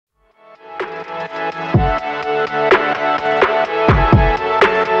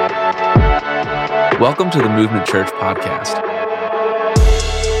Welcome to the Movement Church podcast.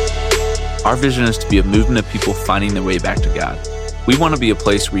 Our vision is to be a movement of people finding their way back to God. We want to be a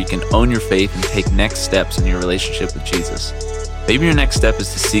place where you can own your faith and take next steps in your relationship with Jesus. Maybe your next step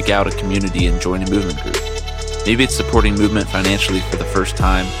is to seek out a community and join a movement group. Maybe it's supporting movement financially for the first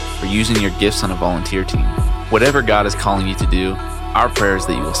time or using your gifts on a volunteer team. Whatever God is calling you to do, our prayer is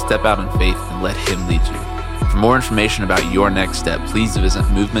that you will step out in faith and let Him lead you. For more information about your next step, please visit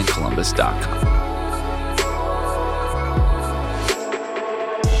movementcolumbus.com.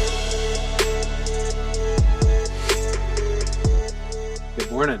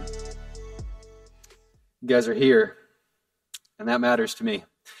 Good morning. You guys are here, and that matters to me.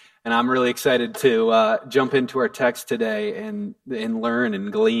 And I'm really excited to jump into our text today and learn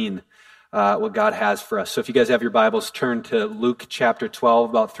and glean what God has for us. So if you guys have your Bibles, turn to Luke chapter 12,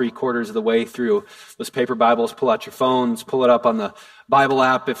 about 3/4 of the way through those paper Bibles. Pull out your phones, pull it up on the Bible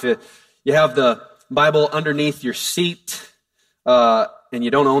app. If you have the Bible underneath your seat and you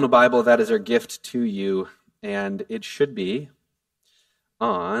don't own a Bible, that is our gift to you. And it should be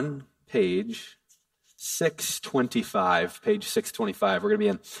on page 625. Page 625. We're going to be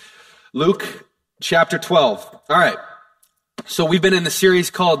in Luke chapter 12. All right. So we've been in the series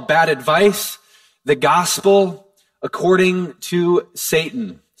called Bad Advice, the Gospel According to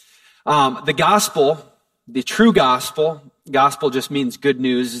Satan. The gospel, the true gospel just means good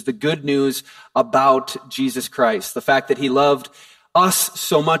news, is the good news about Jesus Christ. The fact that He loved us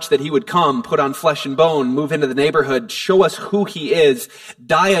so much that He would come, put on flesh and bone, move into the neighborhood, show us who He is,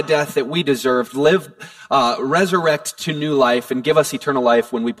 die a death that we deserved, live, resurrect to new life, and give us eternal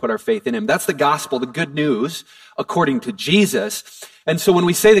life when we put our faith in Him. That's the gospel, the good news according to Jesus. And so when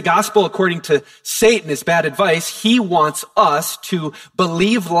we say the gospel according to Satan is bad advice, he wants us to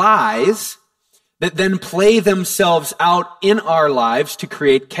believe lies that then play themselves out in our lives to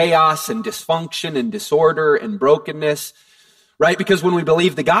create chaos and dysfunction and disorder and brokenness. Right? Because when we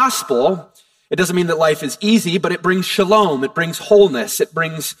believe the gospel, it doesn't mean that life is easy, but it brings shalom, it brings wholeness, it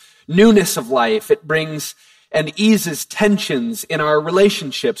brings newness of life, it brings and eases tensions in our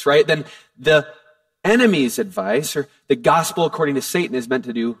relationships, right? Then the enemy's advice, or the gospel according to Satan, is meant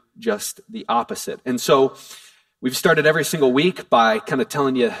to do just the opposite. And so we've started every single week by kind of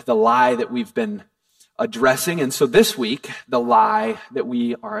telling you the lie that we've been addressing. And so this week, the lie that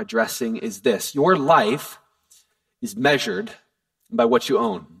we are addressing is this: your life is measured by what you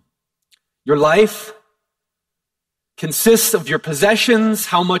own. Your life consists of your possessions,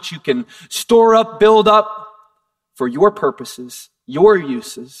 how much you can store up, build up for your purposes, your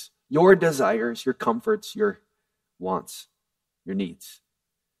uses, your desires, your comforts, your wants, your needs.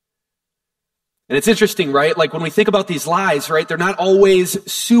 And it's interesting, right? Like when we think about these lies, right? They're not always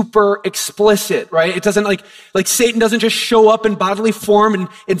super explicit, right? It doesn't like Satan doesn't just show up in bodily form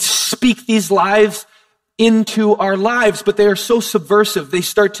and speak these lies into our lives, but they are so subversive. They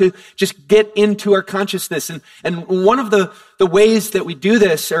start to just get into our consciousness. And one of the ways that we do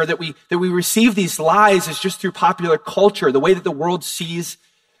this, or that we receive these lies, is just through popular culture, the way that the world sees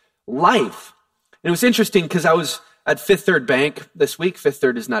life. And it was interesting because I was at Fifth Third Bank this week. Fifth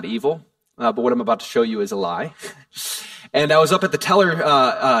Third is not evil, but what I'm about to show you is a lie. And I was up at the teller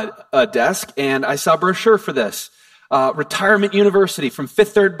desk, and I saw a brochure for this. Retirement University from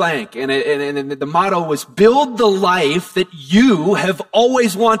Fifth Third Bank. And the motto was, build the life that you have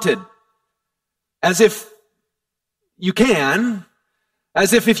always wanted. As if you can,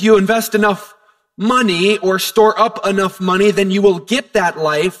 as if you invest enough money or store up enough money, then you will get that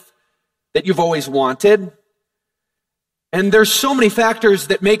life that you've always wanted. And there's so many factors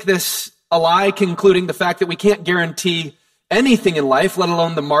that make this a lie, including the fact that we can't guarantee anything in life, let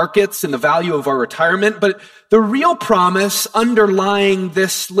alone the markets and the value of our retirement. But the real promise underlying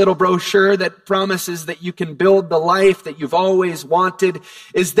this little brochure that promises that you can build the life that you've always wanted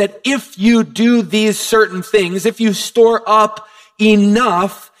is that if you do these certain things, if you store up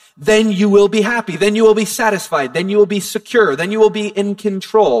enough, then you will be happy, then you will be satisfied, then you will be secure, then you will be in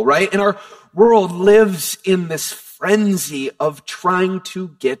control, right? And our world lives in this frenzy of trying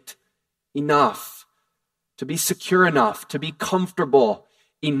to get enough. To be secure enough, to be comfortable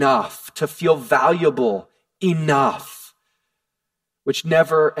enough, to feel valuable enough, which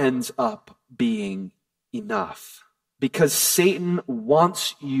never ends up being enough. Because Satan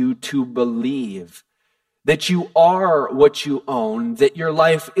wants you to believe that you are what you own, that your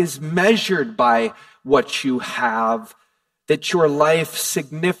life is measured by what you have, that your life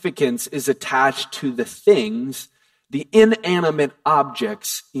significance is attached to the things, the inanimate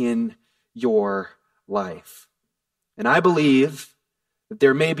objects in your life. And I believe that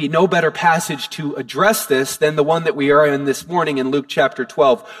there may be no better passage to address this than the one that we are in this morning in Luke chapter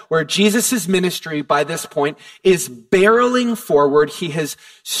 12, where Jesus' ministry by this point is barreling forward. He has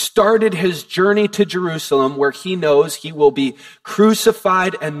started his journey to Jerusalem, where he knows he will be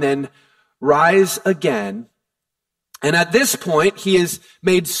crucified and then rise again. And at this point, he has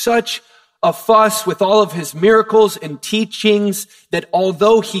made such a fuss with all of his miracles and teachings that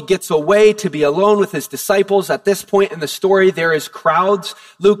although he gets away to be alone with his disciples, at this point in the story, there is crowds.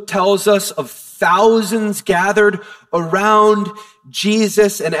 Luke tells us of thousands gathered around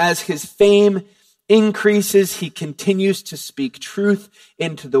Jesus. And as his fame increases, he continues to speak truth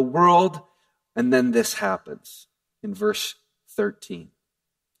into the world. And then this happens in verse 13.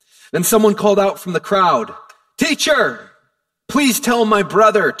 Then someone called out from the crowd, "Teacher, please tell my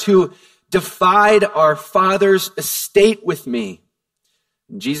brother to divide our father's estate with me."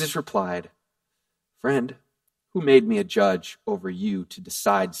 And Jesus replied, "Friend, who made me a judge over you to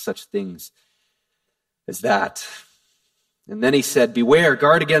decide such things as that?" And then he said, "Beware,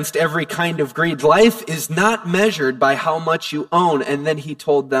 guard against every kind of greed. Life is not measured by how much you own." And then he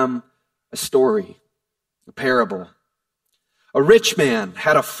told them a story, a parable. A rich man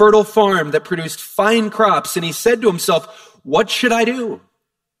had a fertile farm that produced fine crops, and he said to himself, "What should I do?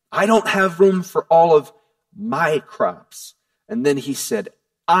 I don't have room for all of my crops." And then he said,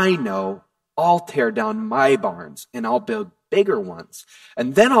 "I know, I'll tear down my barns and I'll build bigger ones.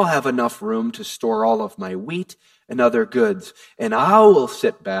 And then I'll have enough room to store all of my wheat and other goods. And I will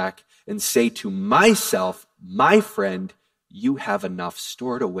sit back and say to myself, my friend, you have enough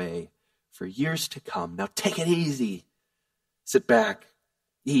stored away for years to come. Now take it easy. Sit back,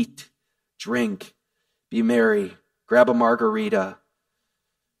 eat, drink, be merry, grab a margarita,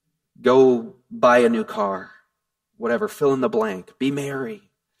 go buy a new car, whatever, fill in the blank, be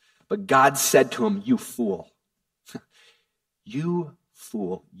merry." But God said to him, "You fool, you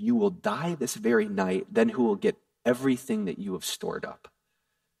fool, you will die this very night. Then who will get everything that you have stored up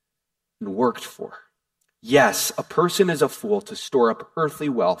and worked for? Yes, a person is a fool to store up earthly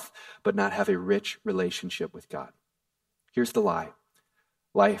wealth, but not have a rich relationship with God." Here's the lie.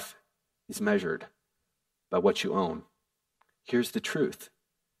 Life is measured by what you own. Here's the truth.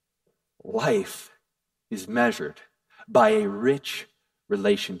 Life is measured by a rich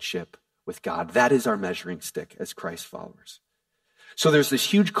relationship with God. That is our measuring stick as Christ followers. So there's this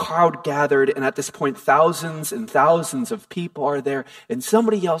huge crowd gathered, and at this point, thousands and thousands of people are there, and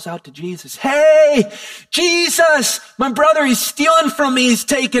somebody yells out to Jesus, "Hey, Jesus, my brother, he's stealing from me. He's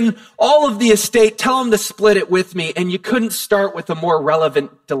taken all of the estate. Tell him to split it with me." And you couldn't start with a more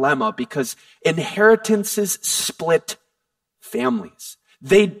relevant dilemma, because inheritances split families.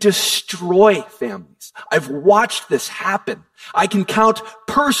 They destroy families. I've watched this happen. I can count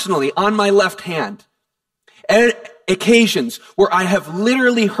personally on my left hand occasions where I have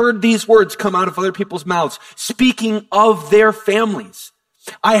literally heard these words come out of other people's mouths, speaking of their families.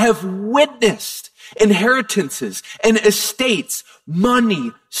 I have witnessed inheritances and estates,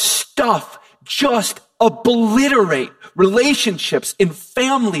 money, stuff, just obliterate relationships in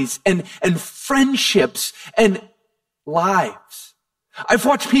families and friendships and lives. I've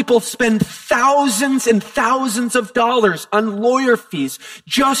watched people spend thousands and thousands of dollars on lawyer fees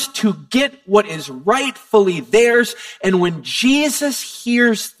just to get what is rightfully theirs. And when Jesus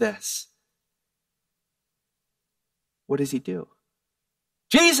hears this, what does he do?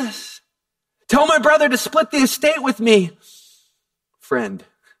 "Jesus, tell my brother to split the estate with me." Friend,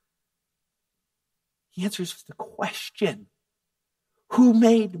 he answers the question, who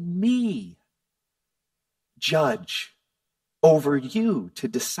made me judge over you to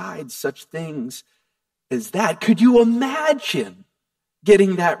decide such things as that? Could you imagine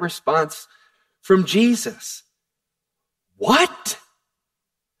getting that response from Jesus? What?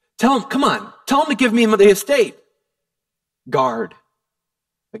 Tell him, come on, tell him to give me the estate. Guard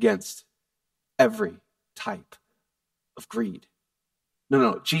against every type of greed.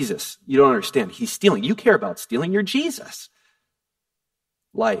 No, Jesus, you don't understand. He's stealing. You care about stealing. You're Jesus.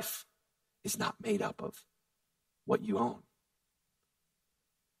 Life is not made up of what you own.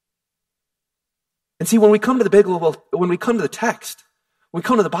 And see, when we come to when we come to the text, when we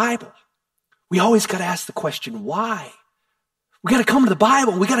come to the Bible, we always got to ask the question, why? We got to come to the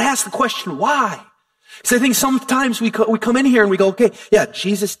Bible. We got to ask the question, why? So I think sometimes we come in here and we go, okay, yeah,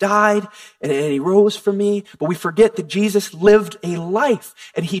 Jesus died and he rose for me, but we forget that Jesus lived a life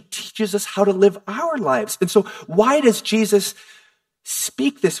and he teaches us how to live our lives. And so why does Jesus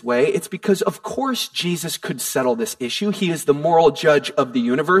speak this way? It's because, of course, Jesus could settle this issue. He is the moral judge of the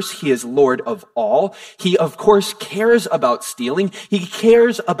universe. He is Lord of all. He, of course, cares about stealing. He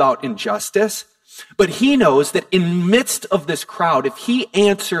cares about injustice. But he knows that in midst of this crowd, if he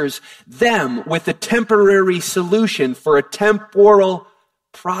answers them with a temporary solution for a temporal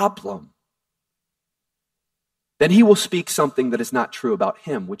problem, then he will speak something that is not true about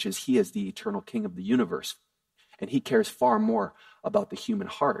him, which is he is the eternal king of the universe. And he cares far more about the human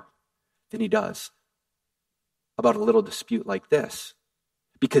heart than he does about a little dispute like this.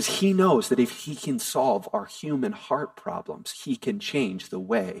 Because he knows that if he can solve our human heart problems, he can change the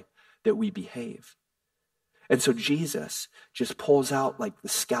way that we behave. And so Jesus just pulls out like the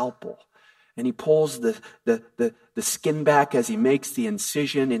scalpel, and he pulls the skin back as he makes the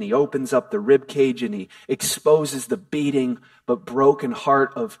incision, and he opens up the rib cage, and he exposes the beating but broken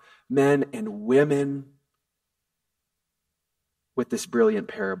heart of men and women with this brilliant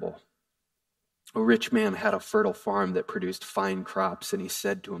parable. A rich man had a fertile farm that produced fine crops, and he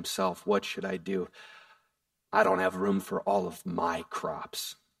said to himself, "What should I do? I don't have room for all of my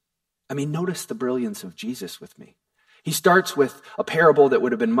crops." I mean, notice the brilliance of Jesus with me. He starts with a parable that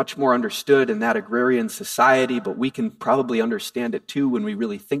would have been much more understood in that agrarian society, but we can probably understand it too when we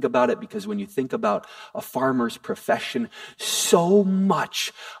really think about it, because when you think about a farmer's profession, so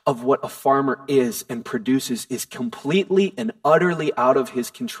much of what a farmer is and produces is completely and utterly out of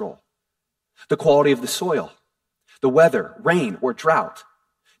his control. The quality of the soil, the weather, rain or drought,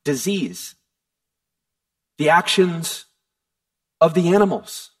 disease, the actions of the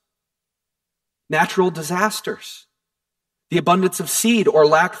animals, natural disasters, the abundance of seed or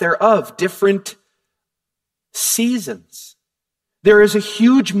lack thereof, different seasons. There is a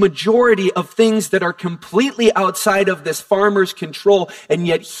huge majority of things that are completely outside of this farmer's control, and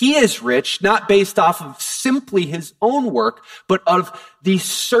yet he is rich, not based off of simply his own work, but of the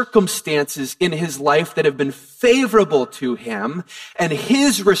circumstances in his life that have been favorable to him. And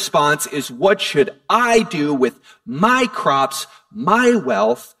his response is, what should I do with my crops, my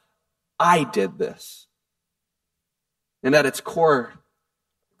wealth? I did this. And at its core,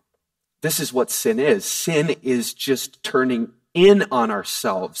 this is what sin is. Sin is just turning in on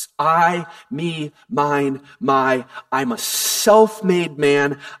ourselves. I, me, mine, my. I'm a self-made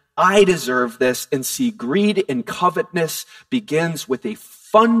man. I deserve this. And see, greed and covetousness begins with a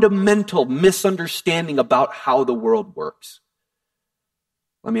fundamental misunderstanding about how the world works.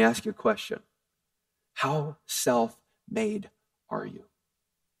 Let me ask you a question. How self-made are you?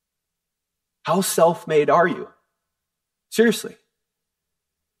 How self-made are you? Seriously.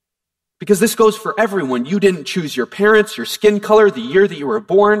 Because this goes for everyone. You didn't choose your parents, your skin color, the year that you were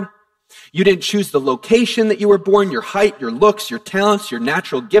born. You didn't choose the location that you were born, your height, your looks, your talents, your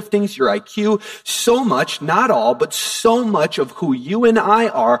natural giftings, your IQ. So much, not all, but so much of who you and I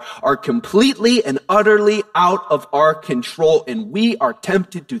are completely and utterly out of our control. And we are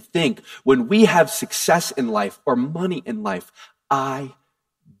tempted to think when we have success in life or money in life, I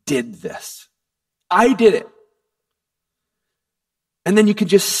did this. I did it. And then you can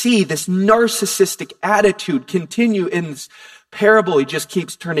just see this narcissistic attitude continue in this parable. He just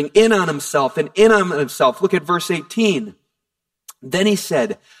keeps turning in on himself and in on himself. Look at verse 18. Then he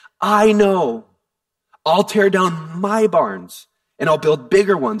said, I know I'll tear down my barns and I'll build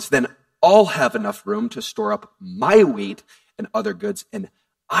bigger ones. Then I'll have enough room to store up my wheat and other goods. And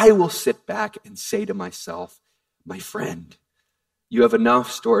I will sit back and say to myself, my friend, you have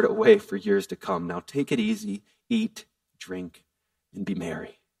enough stored away for years to come. Now take it easy, eat, drink, and be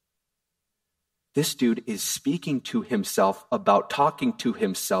merry. This dude is speaking to himself about talking to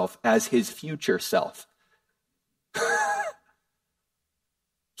himself as his future self.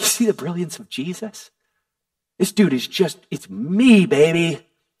 You see the brilliance of Jesus? This dude is just, it's me, baby.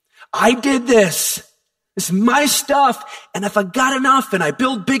 I did this. This is my stuff. And if I got enough and I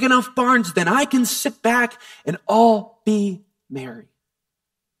build big enough barns, then I can sit back and all be merry.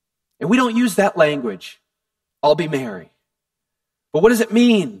 And we don't use that language. I'll be merry. But what does it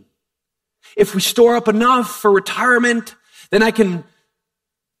mean? If we store up enough for retirement, then I can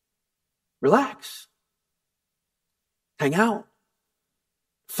relax, hang out,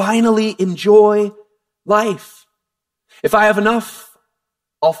 finally enjoy life. If I have enough,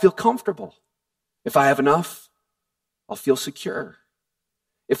 I'll feel comfortable. If I have enough, I'll feel secure.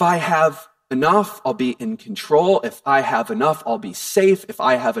 If I have enough, I'll be in control. If I have enough, I'll be safe. If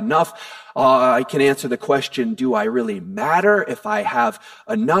I have enough, I can answer the question, do I really matter? If I have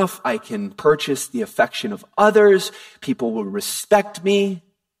enough, I can purchase the affection of others. People will respect me.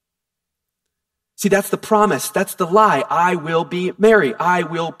 See, that's the promise. That's the lie. I will be merry. I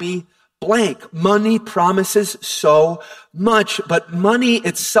will be blank. Money promises so much, but money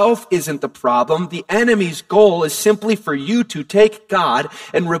itself isn't the problem. The enemy's goal is simply for you to take God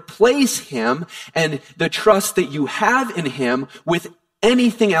and replace him and the trust that you have in him with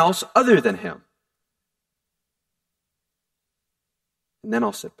anything else other than him. and then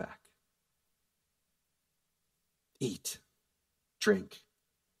I'll sit back. Eat, drink.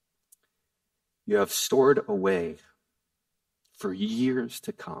 You have stored away for years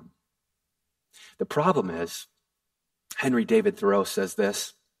to come. The problem is, Henry David Thoreau says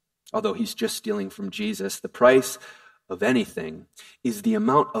this, although he's just stealing from Jesus, the price of anything is the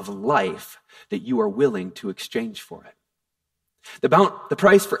amount of life that you are willing to exchange for it. The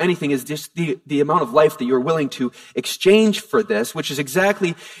price for anything is just the amount of life that you're willing to exchange for this, which is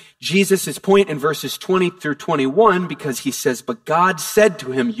exactly Jesus' point in verses 20 through 21, because he says, "But God said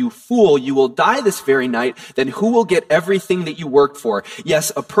to him, 'You fool, you will die this very night. Then who will get everything that you worked for?'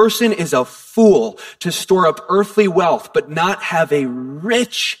 Yes, a person is a fool to store up earthly wealth, but not have a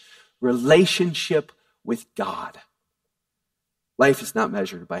rich relationship with God." Life is not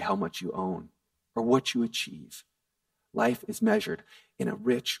measured by how much you own or what you achieve. Life is measured in a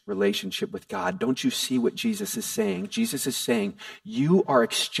rich relationship with God. Don't you see what Jesus is saying? Jesus is saying you are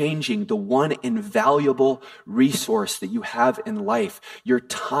exchanging the one invaluable resource that you have in life, your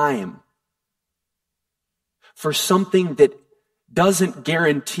time, for something that doesn't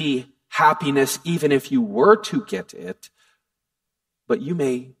guarantee happiness even if you were to get it, but you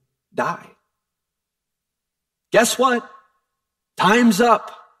may die. Guess what? Time's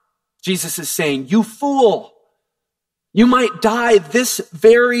up. Jesus is saying, you fool. You might die this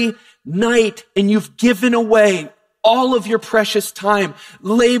very night, and you've given away all of your precious time,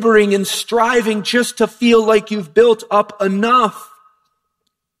 laboring and striving just to feel like you've built up enough.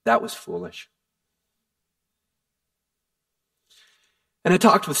 That was foolish. And I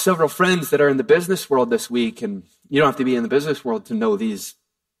talked with several friends that are in the business world this week, and you don't have to be in the business world to know these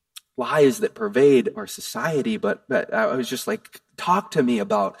lies that pervade our society, but I was just like, talk to me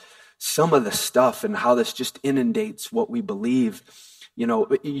about some of the stuff and how this just inundates what we believe. You know,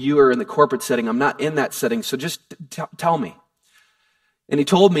 you are in the corporate setting. I'm not in that setting. So just tell me. And he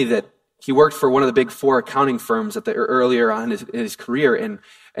told me that he worked for one of the big four accounting firms earlier on in his career.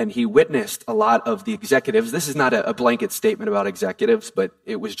 And he witnessed a lot of the executives. This is not a blanket statement about executives, but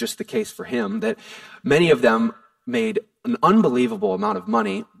it was just the case for him that many of them made an unbelievable amount of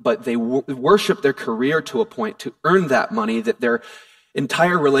money, but they worshiped their career to a point to earn that money that their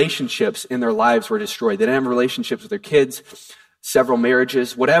entire relationships in their lives were destroyed. They didn't have relationships with their kids, several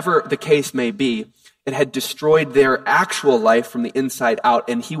marriages, whatever the case may be. It had destroyed their actual life from the inside out.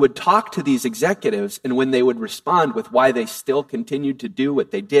 And he would talk to these executives, and when they would respond with why they still continued to do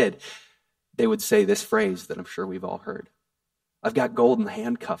what they did, they would say this phrase that I'm sure we've all heard. I've got golden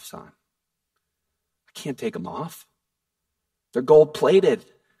handcuffs on. I can't take them off. They're gold plated.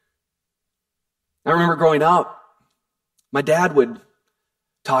 I remember growing up, my dad would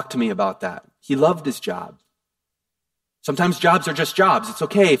talk to me about that. He loved his job. Sometimes jobs are just jobs. It's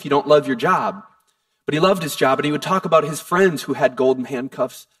okay if you don't love your job. But he loved his job, and he would talk about his friends who had golden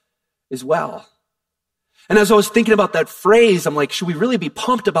handcuffs as well. And as I was thinking about that phrase, I'm like, should we really be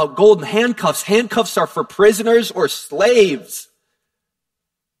pumped about golden handcuffs? Handcuffs are for prisoners or slaves.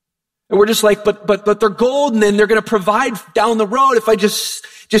 And we're just like, but they're golden, and they're going to provide down the road. If I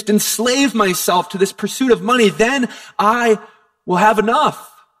just enslave myself to this pursuit of money, then I will have enough.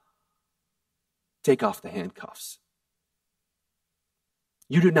 Take off the handcuffs.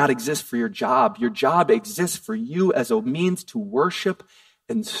 You do not exist for your job. Your job exists for you as a means to worship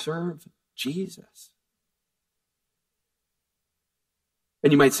and serve Jesus.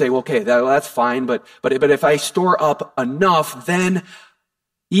 And you might say, well, okay, that's fine, but if I store up enough, then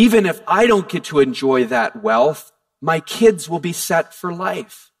even if I don't get to enjoy that wealth, my kids will be set for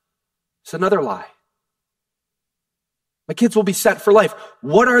life. It's another lie. My kids will be set for life.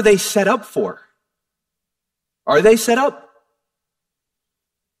 What are they set up for? Are they set up?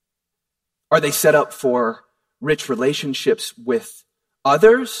 Are they set up for rich relationships with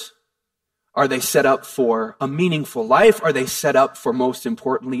others? Are they set up for a meaningful life? Are they set up for, most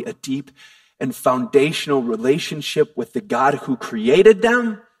importantly, a deep and foundational relationship with the God who created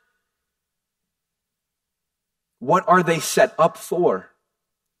them? What are they set up for?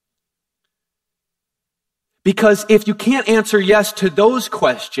 Because if you can't answer yes to those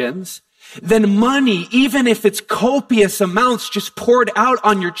questions, then money, even if it's copious amounts just poured out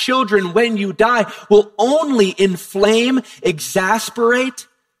on your children when you die, will only inflame, exasperate,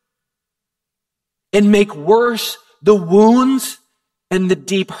 and make worse the wounds and the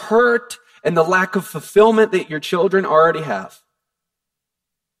deep hurt and the lack of fulfillment that your children already have.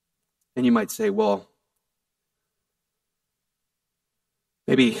 And you might say, well,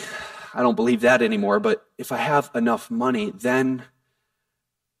 maybe I don't believe that anymore, but if I have enough money, then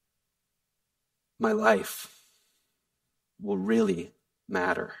my life will really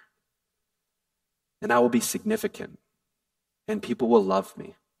matter. And I will be significant. and people will love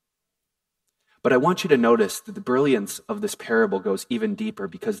me. But I want you to notice that the brilliance of this parable goes even deeper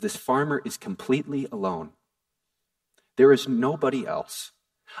because this farmer is completely alone. There is nobody else.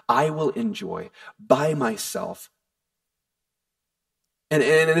 I will enjoy by myself. And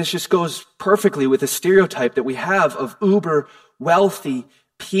this just goes perfectly with the stereotype that we have of uber wealthy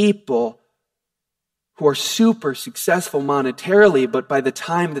people who are super successful monetarily, but by the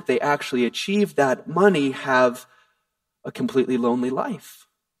time that they actually achieve that money, have a completely lonely life.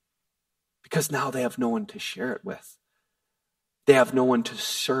 Because now they have no one to share it with. They have no one to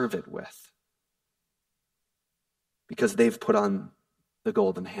serve it with. Because they've put on the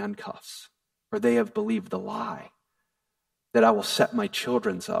golden handcuffs, or they have believed the lie that I will set my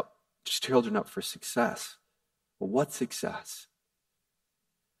children up for success. Well, what success?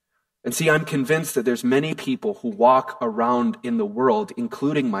 And see, I'm convinced that there's many people who walk around in the world,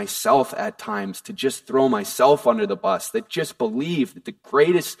 including myself at times, to just throw myself under the bus, that just believe that the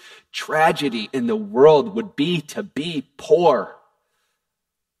greatest tragedy in the world would be to be poor.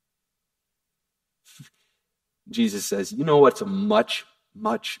 Jesus says, you know what's a much,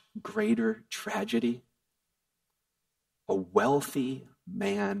 much greater tragedy? A wealthy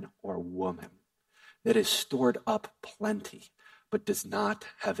man or woman that has stored up plenty, but does not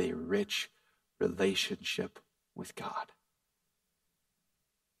have a rich relationship with God.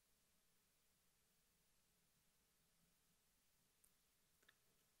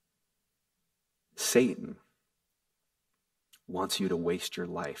 Satan wants you to waste your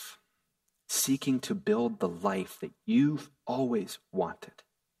life seeking to build the life that you've always wanted.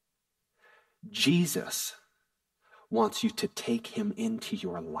 Jesus wants you to take him into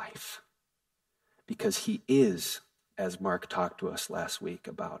your life because he is, as Mark talked to us last week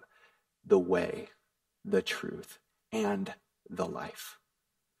about, the way, the truth, and the life.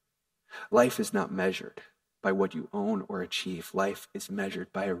 Life is not measured by what you own or achieve. Life is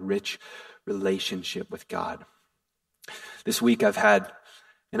measured by a rich relationship with God. This week I've had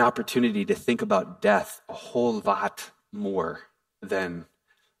an opportunity to think about death a whole lot more than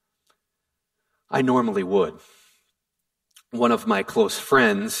I normally would. One of my close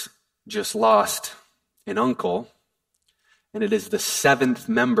friends just lost an uncle, and it is the 7th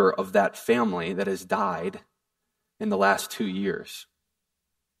member of that family that has died in the last 2 years.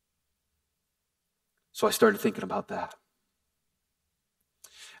 So I started thinking about that.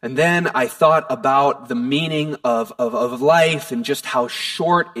 And then I thought about the meaning of life and just how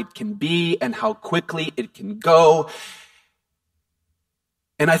short it can be and how quickly it can go.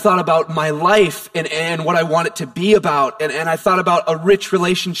 And I thought about my life and what I want it to be about. And I thought about a rich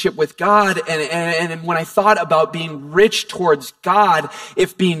relationship with God. And when I thought about being rich towards God,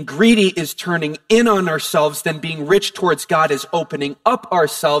 if being greedy is turning in on ourselves, then being rich towards God is opening up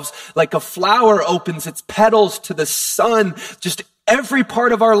ourselves like a flower opens its petals to the sun. Just every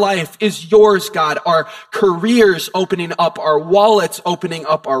part of our life is yours, God. Our careers, opening up our wallets, opening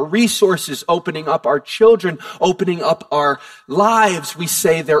up our resources, opening up our children, opening up our lives. We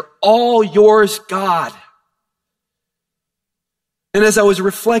say they're all yours, God. And as I was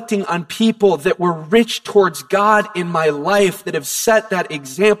reflecting on people that were rich towards God in my life, that have set that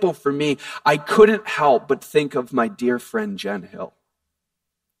example for me, I couldn't help but think of my dear friend Jen Hill.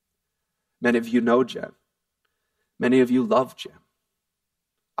 Many of you know Jen. Many of you love Jen.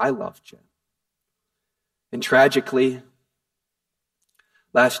 I love Jen. And tragically,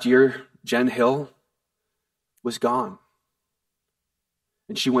 last year, Jen Hill was gone.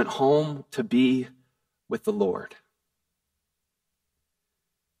 And she went home to be with the Lord.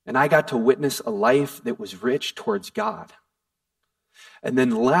 And I got to witness a life that was rich towards God. And then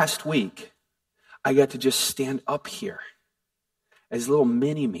last week, I got to just stand up here as little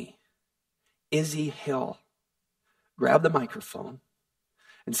mini-me, Izzy Hill, grab the microphone,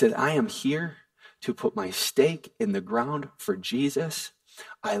 and said, I am here to put my stake in the ground for Jesus.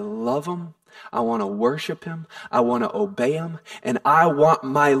 I love him. I want to worship him. I want to obey him. And I want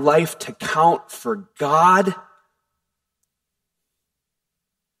my life to count for God.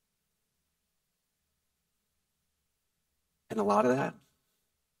 And a lot of that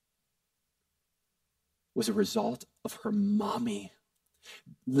was a result of her mommy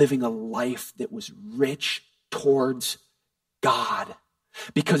living a life that was rich towards God.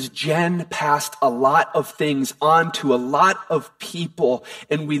 Because Jen passed a lot of things on to a lot of people,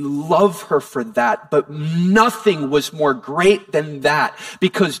 and we love her for that. But nothing was more great than that,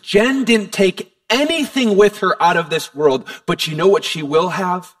 because Jen didn't take anything with her out of this world. But you know what she will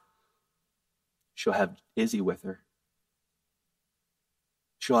have? She'll have Izzy with her.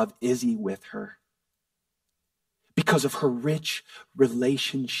 She'll have Izzy with her because of her rich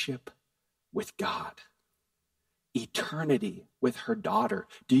relationship with God. eternity with her daughter.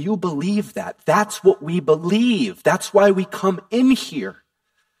 Do you believe that? That's what we believe. That's why we come in here.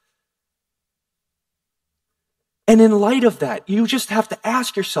 And in light of that, you just have to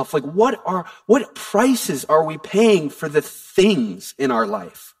ask yourself, like, what prices are we paying for the things in our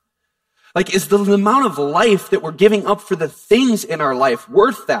life? Like, is the amount of life that we're giving up for the things in our life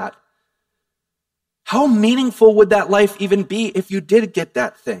worth that? How meaningful would that life even be if you did get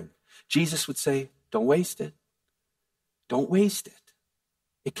that thing? Jesus would say, don't waste it. Don't waste it.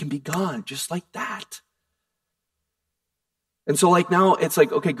 It can be gone just like that. And so like now it's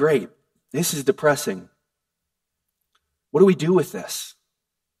like, okay, great. This is depressing. What do we do with this?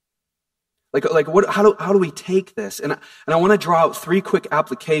 How do we take this? And I want to draw out 3 quick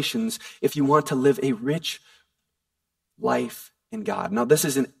applications if you want to live a rich life in God. Now, this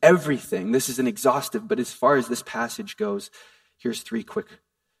isn't everything. This isn't exhaustive, but as far as this passage goes, here's 3 quick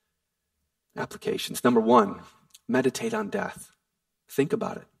applications. Number 1, meditate on death. Think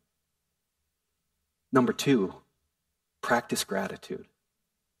about it. Number 2, practice gratitude.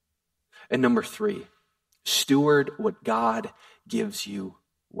 And number 3, steward what God gives you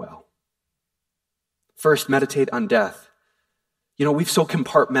well. First, meditate on death. You know, we've so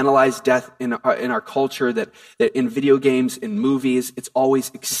compartmentalized death in our culture that in video games, in movies, it's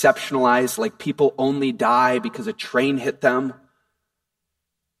always exceptionalized, like people only die because a train hit them.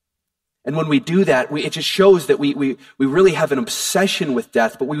 And when we do that, it just shows that we really have an obsession with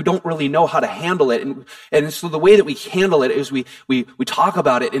death, but we don't really know how to handle it. And so the way that we handle it is we talk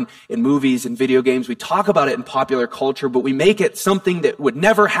about it in movies and video games. We talk about it in popular culture, but we make it something that would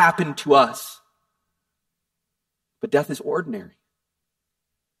never happen to us. But death is ordinary.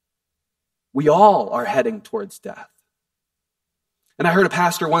 We all are heading towards death. And I heard a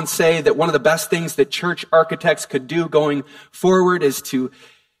pastor once say that one of the best things that church architects could do going forward is to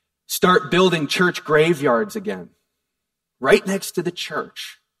start building church graveyards again, right next to the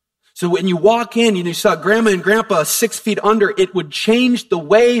church. So when you walk in and you saw grandma and grandpa 6 feet under, it would change the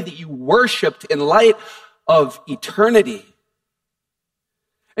way that you worshiped in light of eternity.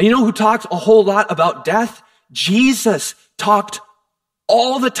 And you know who talked a whole lot about death? Jesus talked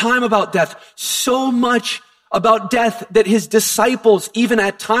all the time about death, so much about death that his disciples, even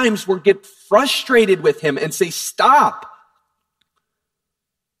at times, would get frustrated with him and say, stop.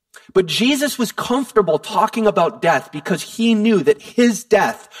 But Jesus was comfortable talking about death because he knew that his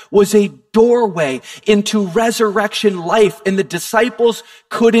death was a doorway into resurrection life, and the disciples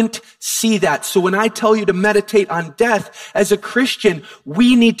couldn't see that. So when I tell you to meditate on death as a Christian,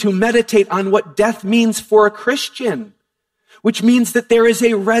 we need to meditate on what death means for a Christian, which means that there is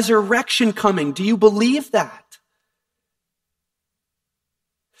a resurrection coming. Do you believe that?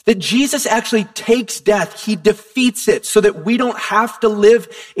 That Jesus actually takes death, he defeats it so that we don't have to live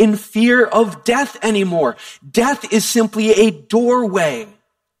in fear of death anymore. Death is simply a doorway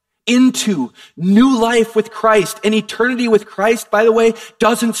into new life with Christ. And eternity with Christ, by the way,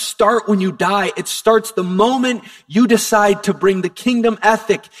 doesn't start when you die. It starts the moment you decide to bring the kingdom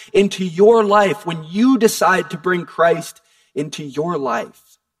ethic into your life, when you decide to bring Christ into your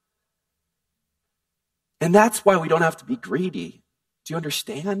life. And that's why we don't have to be greedy. Do you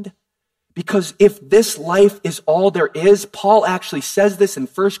understand? Because if this life is all there is, Paul actually says this in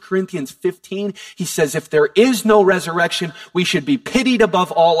 1 Corinthians 15. He says, if there is no resurrection, we should be pitied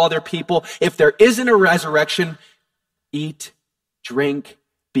above all other people. If there isn't a resurrection, eat, drink,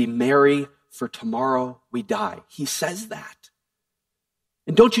 be merry, for tomorrow we die. He says that.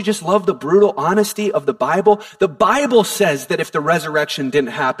 And don't you just love the brutal honesty of the Bible? The Bible says that if the resurrection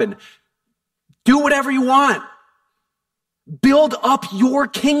didn't happen, do whatever you want. Build up your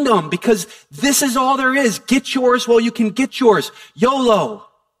kingdom, because this is all there is. Get yours while you can get yours. YOLO.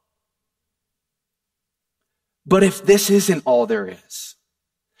 But if this isn't all there is,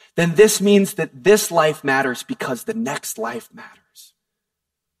 then this means that this life matters because the next life matters.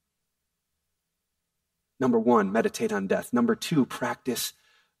 Number 1, meditate on death. Number 2, practice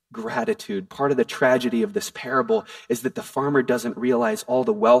gratitude. Part of the tragedy of this parable is that the farmer doesn't realize all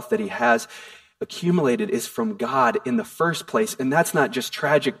the wealth that he has accumulated is from God in the first place. And that's not just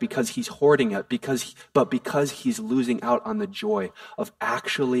tragic because he's hoarding it, but because he's losing out on the joy of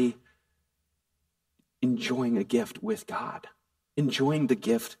actually enjoying a gift with God. Enjoying the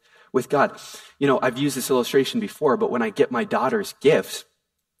gift with God. You know, I've used this illustration before, but when I get my daughters gifts,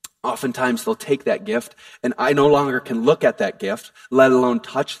 oftentimes they'll take that gift and I no longer can look at that gift, let alone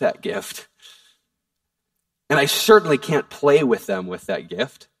touch that gift. And I certainly can't play with them with that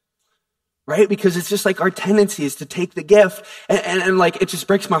gift. Right? Because it's just like our tendency is to take the gift and like, it just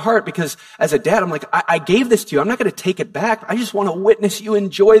breaks my heart because as a dad, I'm like, I gave this to you. I'm not going to take it back. I just want to witness you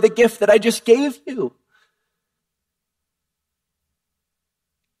enjoy the gift that I just gave you.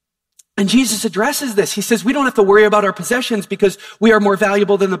 And Jesus addresses this. He says, we don't have to worry about our possessions because we are more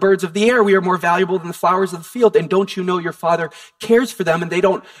valuable than the birds of the air. We are more valuable than the flowers of the field. And don't you know your Father cares for them and they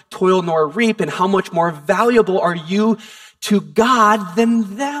don't toil nor reap? And how much more valuable are you to God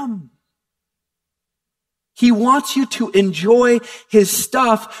than them? He wants you to enjoy his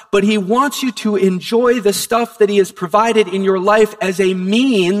stuff, but he wants you to enjoy the stuff that he has provided in your life as a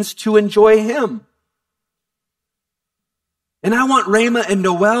means to enjoy him. And I want Rhema and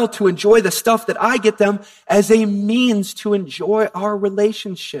Noel to enjoy the stuff that I get them as a means to enjoy our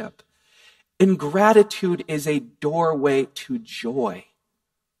relationship. And gratitude is a doorway to joy.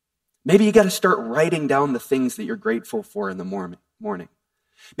 Maybe you got to start writing down the things that you're grateful for in the morning.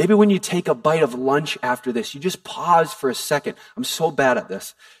 Maybe when you take a bite of lunch after this, you just pause for a second. I'm so bad at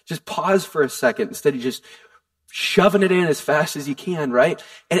this. Just pause for a second instead of just shoving it in as fast as you can, right?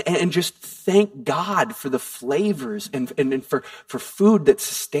 And just thank God for the flavors and for food that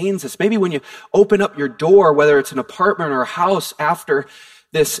sustains us. Maybe when you open up your door, whether it's an apartment or a house after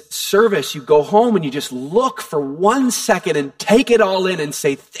this service, you go home and you just look for 1 second and take it all in and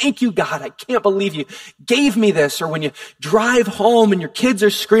say, thank you, God. I can't believe you gave me this. Or when you drive home and your kids are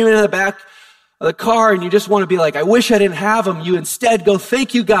screaming in the back of the car and you just want to be like, I wish I didn't have them. You instead go,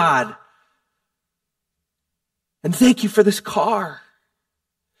 thank you, God. And thank you for this car.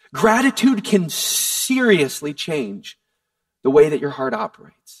 Gratitude can seriously change the way that your heart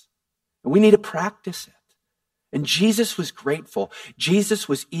operates. And we need to practice it. And Jesus was grateful. Jesus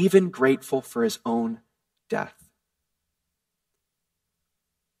was even grateful for his own death.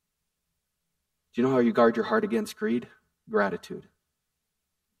 Do you know how you guard your heart against greed? Gratitude.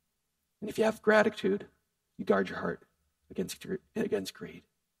 And if you have gratitude, you guard your heart against greed.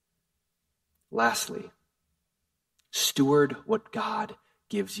 Lastly, steward what God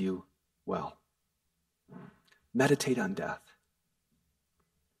gives you well. Meditate on death.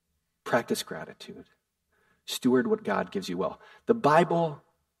 Practice gratitude. Steward what God gives you well. The Bible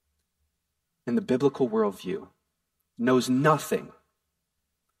and the biblical worldview knows nothing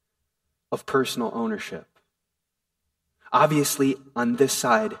of personal ownership. Obviously, on this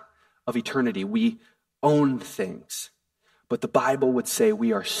side of eternity, we own things. But the Bible would say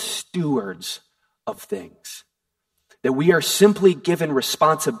we are stewards of things. That we are simply given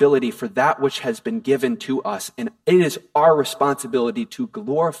responsibility for that which has been given to us. And it is our responsibility to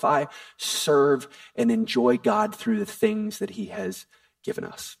glorify, serve, and enjoy God through the things that he has given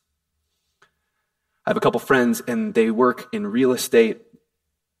us. I have a couple friends and they work in real estate.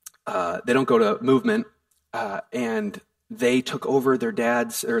 They don't go to Movement. And they took over their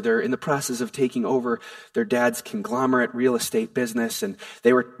dad's, or they're in the process of taking over their dad's conglomerate real estate business. And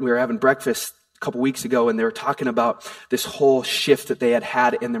we were having breakfast couple weeks ago, and they were talking about this whole shift that they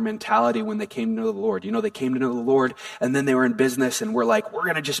had in their mentality when they came to know the Lord. You know, they came to know the Lord, and then they were in business, and we're like, we're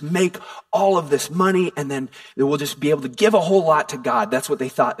going to just make all of this money, and then we'll just be able to give a whole lot to God. That's what they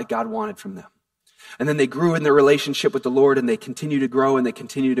thought that God wanted from them. And then they grew in their relationship with the Lord, and they continue to grow, and they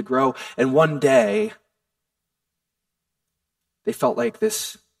continue to grow. And one day, they felt like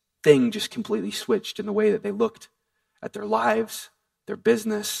this thing just completely switched in the way that they looked at their lives, their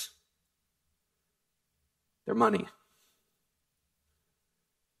business, their money.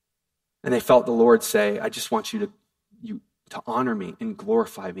 And they felt the Lord say, I just want you to honor me and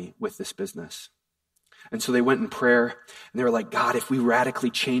glorify me with this business. And so they went in prayer and they were like, God, if we radically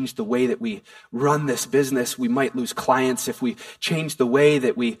change the way that we run this business, we might lose clients. If we change the way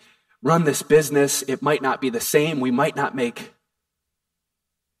that we run this business, it might not be the same. We might not make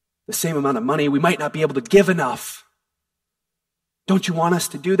the same amount of money. We might not be able to give enough. Don't you want us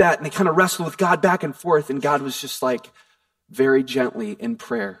to do that? And they kind of wrestled with God back and forth. And God was just like, very gently in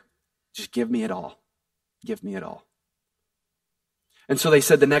prayer, just give me it all. Give me it all. And so they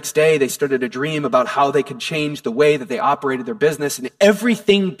said the next day they started to dream about how they could change the way that they operated their business, and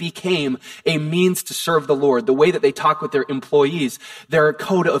everything became a means to serve the Lord. The way that they talk with their employees, their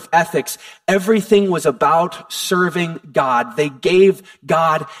code of ethics, everything was about serving God. They gave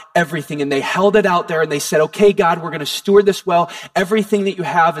God everything, and they held it out there, and they said, okay, God, we're going to steward this well. Everything that you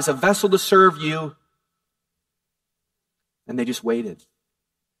have is a vessel to serve you. And they just waited.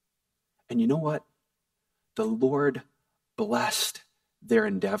 And you know what? The Lord blessed their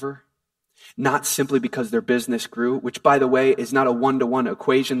endeavor, not simply because their business grew, which, by the way, is not a one-to-one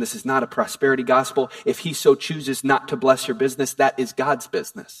equation. This is not a prosperity gospel. If he so chooses not to bless your business, that is God's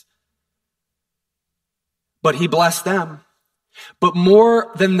business. But he blessed them. But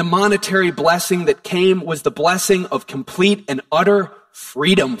more than the monetary blessing that came was the blessing of complete and utter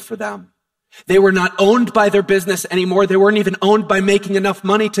freedom for them. They were not owned by their business anymore. They weren't even owned by making enough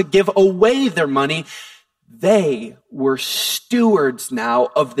money to give away their money. They were stewards now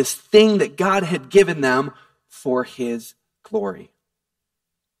of this thing that God had given them for his glory.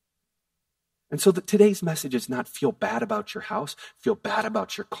 And so today's message is not feel bad about your house, feel bad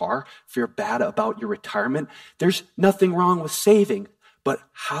about your car, feel bad about your retirement. There's nothing wrong with saving, but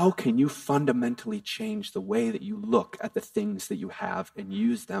how can you fundamentally change the way that you look at the things that you have and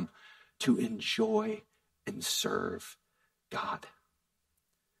use them to enjoy and serve God?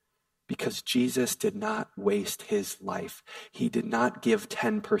 Because Jesus did not waste his life. He did not give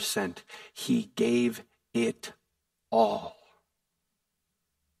 10%. He gave it all.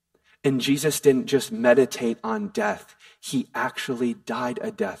 And Jesus didn't just meditate on death. He actually died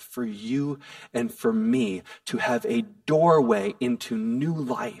a death for you and for me to have a doorway into new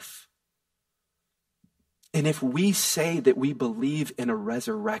life. And if we say that we believe in a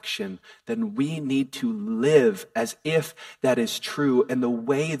resurrection, then we need to live as if that is true. And the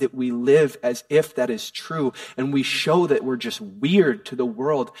way that we live as if that is true, and we show that we're just weird to the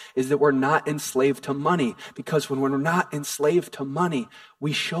world, is that we're not enslaved to money. Because when we're not enslaved to money,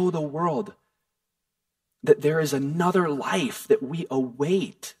 we show the world that there is another life that we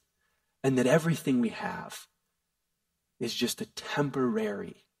await, and that everything we have is just a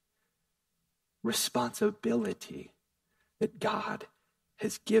temporary responsibility that God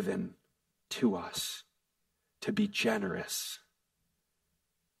has given to us to be generous,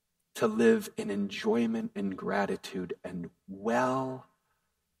 to live in enjoyment and gratitude, and well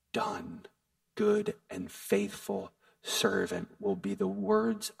done, good and faithful servant will be the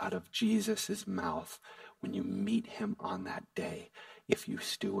words out of Jesus' mouth when you meet him on that day, if you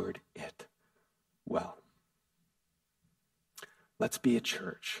steward it well. Let's be a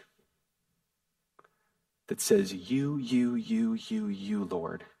church that says, you,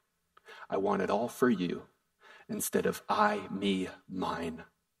 Lord. I want it all for you instead of I, me, mine.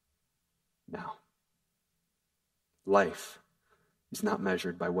 Now, life is not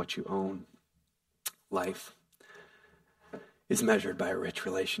measured by what you own. Life is measured by a rich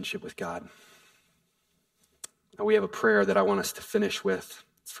relationship with God. Now, we have a prayer that I want us to finish with.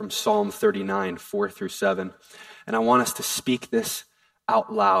 It's from Psalm 39, 4-7. And I want us to speak this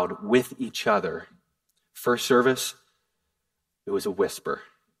out loud with each other. First service, it was a whisper.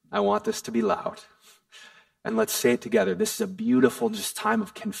 I want this to be loud. And let's say it together. This is a beautiful just time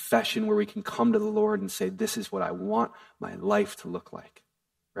of confession where we can come to the Lord and say, this is what I want my life to look like.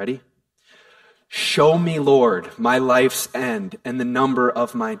 Ready? Show me, Lord, my life's end and the number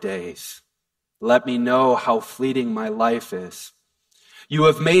of my days. Let me know how fleeting my life is. You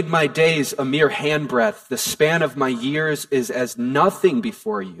have made my days a mere handbreadth. The span of my years is as nothing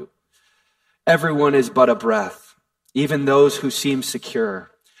before you. Everyone is but a breath, even those who seem secure.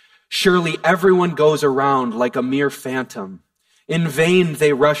 Surely everyone goes around like a mere phantom. In vain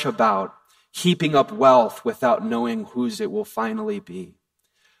they rush about, heaping up wealth without knowing whose it will finally be.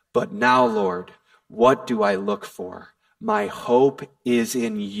 But now, Lord, what do I look for? My hope is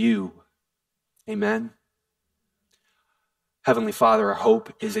in you. Amen. Heavenly Father, our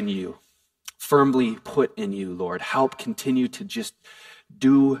hope is in you. Firmly put in you, Lord. Help continue to just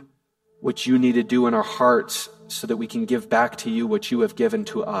do what you need to do in our hearts so that we can give back to you what you have given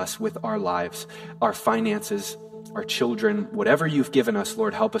to us with our lives, our finances, our children, whatever you've given us,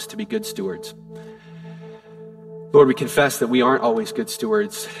 Lord, help us to be good stewards. Lord, we confess that we aren't always good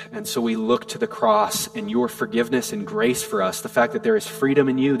stewards, and so we look to the cross and your forgiveness and grace for us, the fact that there is freedom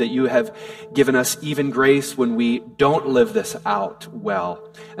in you, that you have given us even grace when we don't live this out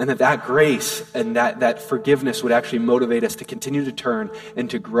well, and that grace and that forgiveness would actually motivate us to continue to turn and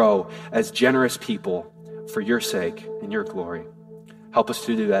to grow as generous people for your sake and your glory. Help us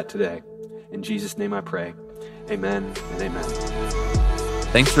to do that today. In Jesus' name I pray. Amen and amen.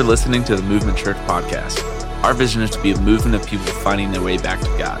 Thanks for listening to the Movement Church podcast. Our vision is to be a movement of people finding their way back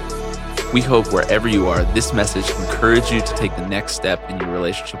to God. We hope wherever you are, this message encourages you to take the next step in your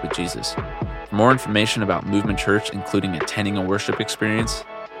relationship with Jesus. For more information about Movement Church, including attending a worship experience,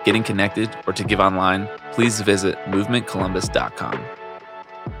 getting connected, or to give online, please visit movementcolumbus.com.